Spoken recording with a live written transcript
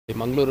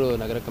ಮಂಗಳೂರು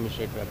ನಗರ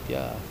commissionerate ವ್ಯಾಪ್ತಿಯ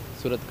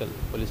Surathkal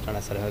police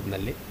ಠಾಣಾ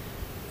ಸರಹದ್ದಿನಲ್ಲಿ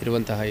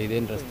ಇರುವಂತಹ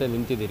ಇದೇನು ರಸ್ತೆ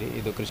ನಿಂತಿದ್ದೀರಿ,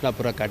 ಇದು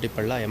ಕೃಷ್ಣಾಪುರ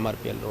ಕಾಟಿಪಳ್ಳ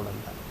MRPL ರೋಡ್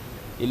ಅಂತ.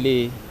 ಇಲ್ಲಿ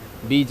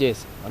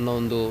BJ's ಅನ್ನೋ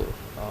ಒಂದು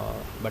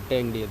ಬಟ್ಟೆ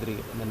ಅಂಗಡಿ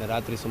ಎದುರಿಗೆ ನಿನ್ನೆ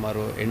ರಾತ್ರಿ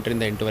ಸುಮಾರು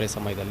 8ರಿಂದ 8:30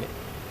 ಸಮಯದಲ್ಲಿ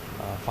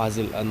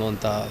ಫಾಜಿಲ್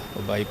ಅನ್ನುವಂಥ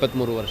ಒಬ್ಬ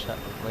 23 ವರ್ಷ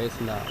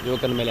ವಯಸ್ಸಿನ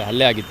ಯುವಕನ ಮೇಲೆ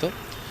ಹಲ್ಲೆ ಆಗಿತ್ತು.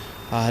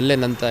 ಆ ಹಲ್ಲೆ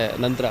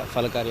ನಂತರ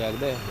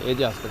ಫಲಕಾರಿಯಾಗದೆ AJ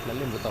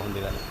ಹಾಸ್ಪಿಟ್ಲಲ್ಲಿ ಮೃತ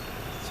ಹೊಂದಿದ್ದಾನೆ.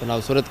 ಸೊ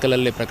ನಾವು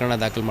ಸುರತ್ಕಲ್ಲಲ್ಲಿ ಪ್ರಕರಣ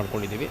ದಾಖಲು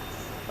ಮಾಡ್ಕೊಂಡಿದ್ದೀವಿ.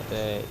 ಮತ್ತು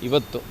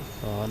ಇವತ್ತು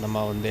ನಮ್ಮ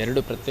ಒಂದು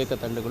 2 ಪ್ರತ್ಯೇಕ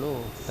ತಂಡಗಳು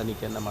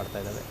ತನಿಖೆಯನ್ನು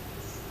ಮಾಡ್ತಾಯಿದ್ದಾವೆ.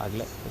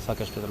 ಆಗಲೇ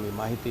ಸಾಕಷ್ಟು ನಮಗೆ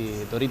ಮಾಹಿತಿ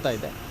ದೊರೀತಾ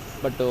ಇದೆ,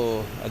 ಬಟ್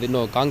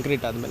ಅದಿನ್ನೂ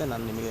ಕಾಂಕ್ರೀಟ್ ಆದಮೇಲೆ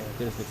ನಾನು ನಿಮಗೆ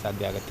ತಿಳಿಸ್ಲಿಕ್ಕೆ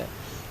ಸಾಧ್ಯ ಆಗುತ್ತೆ.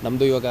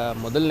 ನಮ್ಮದು ಇವಾಗ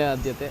ಮೊದಲನೇ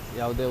ಆದ್ಯತೆ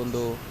ಯಾವುದೇ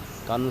ಒಂದು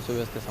ಕಾನೂನು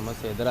ಸುವ್ಯವಸ್ಥೆ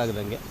ಸಮಸ್ಯೆ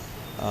ಎದುರಾಗದಂಗೆ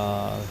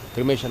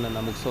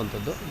ಕ್ರಿಮೇಷನನ್ನು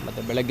ಮುಗಿಸುವಂಥದ್ದು.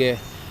 ಮತ್ತು ಬೆಳಗ್ಗೆ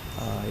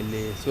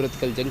ಇಲ್ಲಿ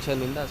ಸುರತ್ಕಲ್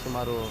ಜಂಕ್ಷನ್ನಿಂದ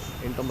ಸುಮಾರು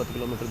 8-9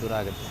 ಕಿಲೋಮೀಟ್ರ್ ದೂರ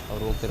ಆಗುತ್ತೆ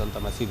ಅವರು ಹೋಗ್ತಿರೋಂಥ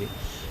ಮಸೀದಿ.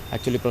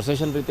 ಆ್ಯಕ್ಚುಲಿ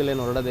ಪ್ರೊಸೆಷನ್ ರೀತಿಯಲ್ಲಿ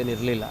ಏನು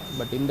ಹೊರಡೋದೇನಿರಲಿಲ್ಲ,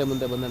 ಬಟ್ ಹಿಂದೆ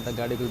ಮುಂದೆ ಬಂದಂಥ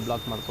ಗಾಡಿಗಳು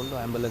ಬ್ಲಾಕ್ ಮಾಡಿಕೊಂಡು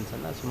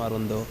ಆ್ಯಂಬುಲೆನ್ಸನ್ನು ಸುಮಾರು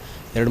ಒಂದು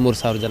 2-3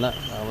 ಸಾವಿರ ಜನ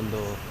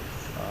ಒಂದು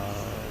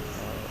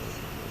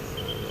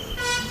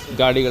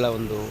ಗಾಡಿಗಳ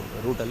ಒಂದು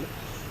ರೂಟಲ್ಲಿ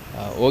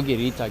ಹೋಗಿ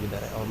ರೀಚ್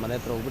ಆಗಿದ್ದಾರೆ. ಅವ್ರ ಮನೆ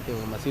ಹತ್ರ ಹೋಗ್ಬಿಟ್ಟು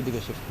ಇವಾಗ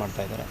ಮಸೀದಿಗೆ ಶಿಫ್ಟ್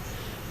ಮಾಡ್ತಾಯಿದ್ದಾರೆ.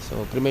 ಸೊ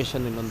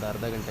ಕ್ರಿಮೇಷನ್ ಇನ್ನೊಂದು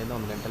ಅರ್ಧ ಗಂಟೆಯಿಂದ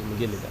 1 ಗಂಟೆಯಲ್ಲಿ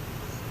ಮುಗಿಯಲಿದೆ.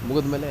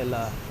 ಮುಗಿದ ಮೇಲೆ ಎಲ್ಲ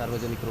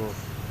ಸಾರ್ವಜನಿಕರು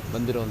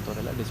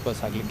ಬಂದಿರೋವಂಥವರೆಲ್ಲ ಡಿಸ್ಪೋಸ್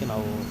ಆಗಲಿಕ್ಕೆ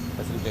ನಾವು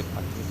ಫೆಸಿಲಿಟೇಟ್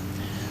ಮಾಡ್ತೀವಿ.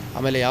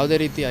 ಆಮೇಲೆ ಯಾವುದೇ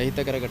ರೀತಿ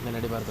ಅಹಿತಕರ ಘಟನೆ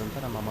ನಡೀಬಾರ್ದು ಅಂತ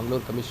ನಮ್ಮ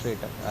ಮಂಗಳೂರು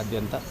ಕಮಿಷನರೇಟ್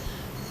ಆದ್ಯಂತ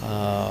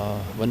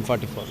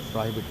 144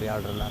 ಪ್ರಾಹಿಬಿಟ್ರಿ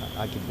ಆರ್ಡ್ರನ್ನು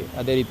ಹಾಕಿದ್ವಿ.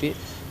 ಅದೇ ರೀತಿ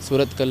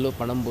ಸುರತ್ಕಲ್ಲು,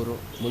 ಪಣಂಬೂರು,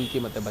 ಮುಲ್ಕಿ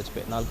ಮತ್ತು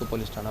ಬಜ್ಪೆ 4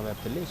 ಪೊಲೀಸ್ ಠಾಣಾ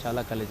ವ್ಯಾಪ್ತಿಯಲ್ಲಿ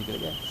ಶಾಲಾ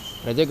ಕಾಲೇಜುಗಳಿಗೆ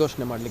ರಜೆ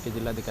ಘೋಷಣೆ ಮಾಡಲಿಕ್ಕೆ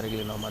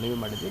ಜಿಲ್ಲಾಧಿಕಾರಿಗಳಿಗೆ ನಾವು ಮನವಿ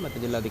ಮಾಡಿದ್ವಿ ಮತ್ತು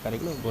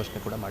ಜಿಲ್ಲಾಧಿಕಾರಿಗಳು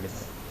ಘೋಷಣೆ ಕೂಡ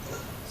ಮಾಡಿದ್ದಾರೆ.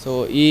 ಸೊ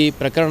ಈ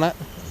ಪ್ರಕರಣ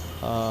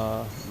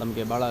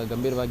ನಮಗೆ ಭಾಳ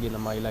ಗಂಭೀರವಾಗಿ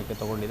ನಮ್ಮ ಇಲಾಖೆ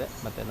ತೊಗೊಂಡಿದೆ.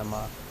 ಮತ್ತು ನಮ್ಮ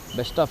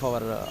ಬೆಸ್ಟ್ ಆಫ್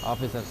ಅವರ್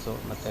ಆಫೀಸರ್ಸು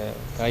ಮತ್ತು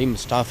ಕ್ರೈಮ್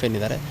ಸ್ಟಾಫ್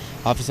ಏನಿದ್ದಾರೆ,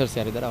 ಆಫೀಸರ್ಸ್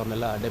ಯಾರಿದ್ದಾರೆ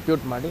ಅವ್ರನ್ನೆಲ್ಲ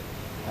ಡೆಪ್ಯೂಟ್ ಮಾಡಿ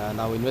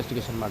ನಾವು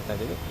ಇನ್ವೆಸ್ಟಿಗೇಷನ್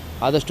ಮಾಡ್ತಾಯಿದ್ದೀವಿ.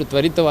 ಆದಷ್ಟು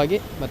ತ್ವರಿತವಾಗಿ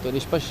ಮತ್ತು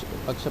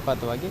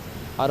ಪಕ್ಷಪಾತವಾಗಿ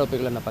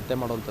ಆರೋಪಿಗಳನ್ನು ಪತ್ತೆ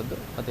ಮಾಡುವಂಥದ್ದು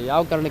ಮತ್ತು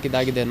ಯಾವ ಕಾರಣಕ್ಕೆ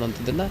ಇದಾಗಿದೆ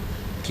ಅನ್ನುವಂಥದ್ದನ್ನು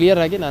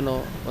ಕ್ಲಿಯರಾಗಿ ನಾನು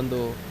ಒಂದು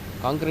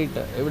ಕಾಂಕ್ರೀಟ್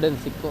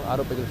ಎವಿಡೆನ್ಸ್ ಸಿಕ್ಕು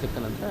ಆರೋಪಿಗಳು ಸಿಕ್ಕ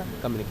ನಂತರ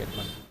ಕಮ್ಯುನಿಕೇಟ್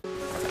ಮಾಡ್ತೀನಿ.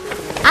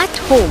 At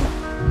home,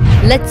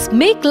 let's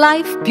make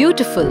life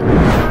beautiful.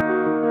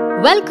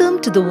 Welcome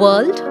to the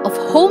world of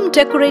home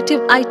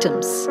decorative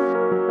items.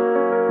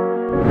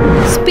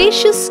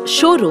 Spacious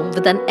showroom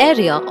with an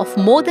area of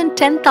more than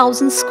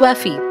 10,000 square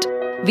feet.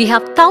 We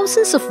have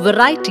thousands of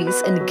varieties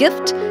in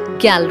gift,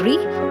 gallery,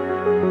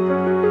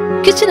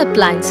 kitchen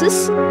appliances,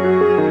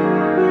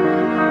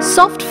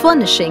 soft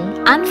furnishing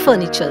and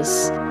furnitures.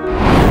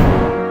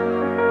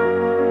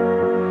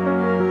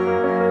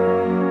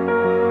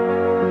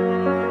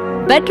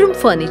 Bedroom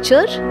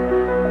furniture,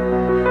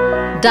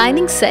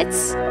 dining sets,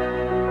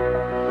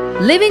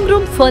 living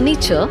room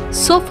furniture,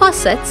 sofa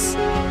sets,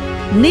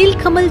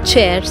 Nilkamal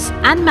chairs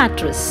and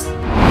mattress.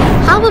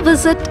 Have a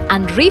visit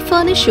and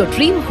refurnish your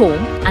dream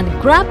home and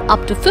grab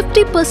up to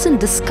 50%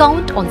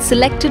 discount on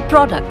selected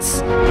products.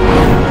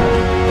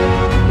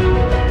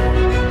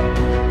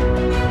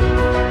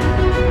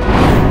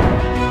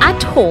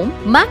 At home,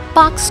 Mac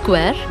Park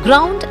Square,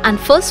 ground and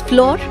first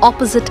floor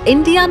opposite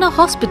Indiana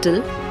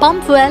Hospital,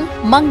 Pumpwell,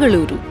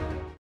 Mangaluru.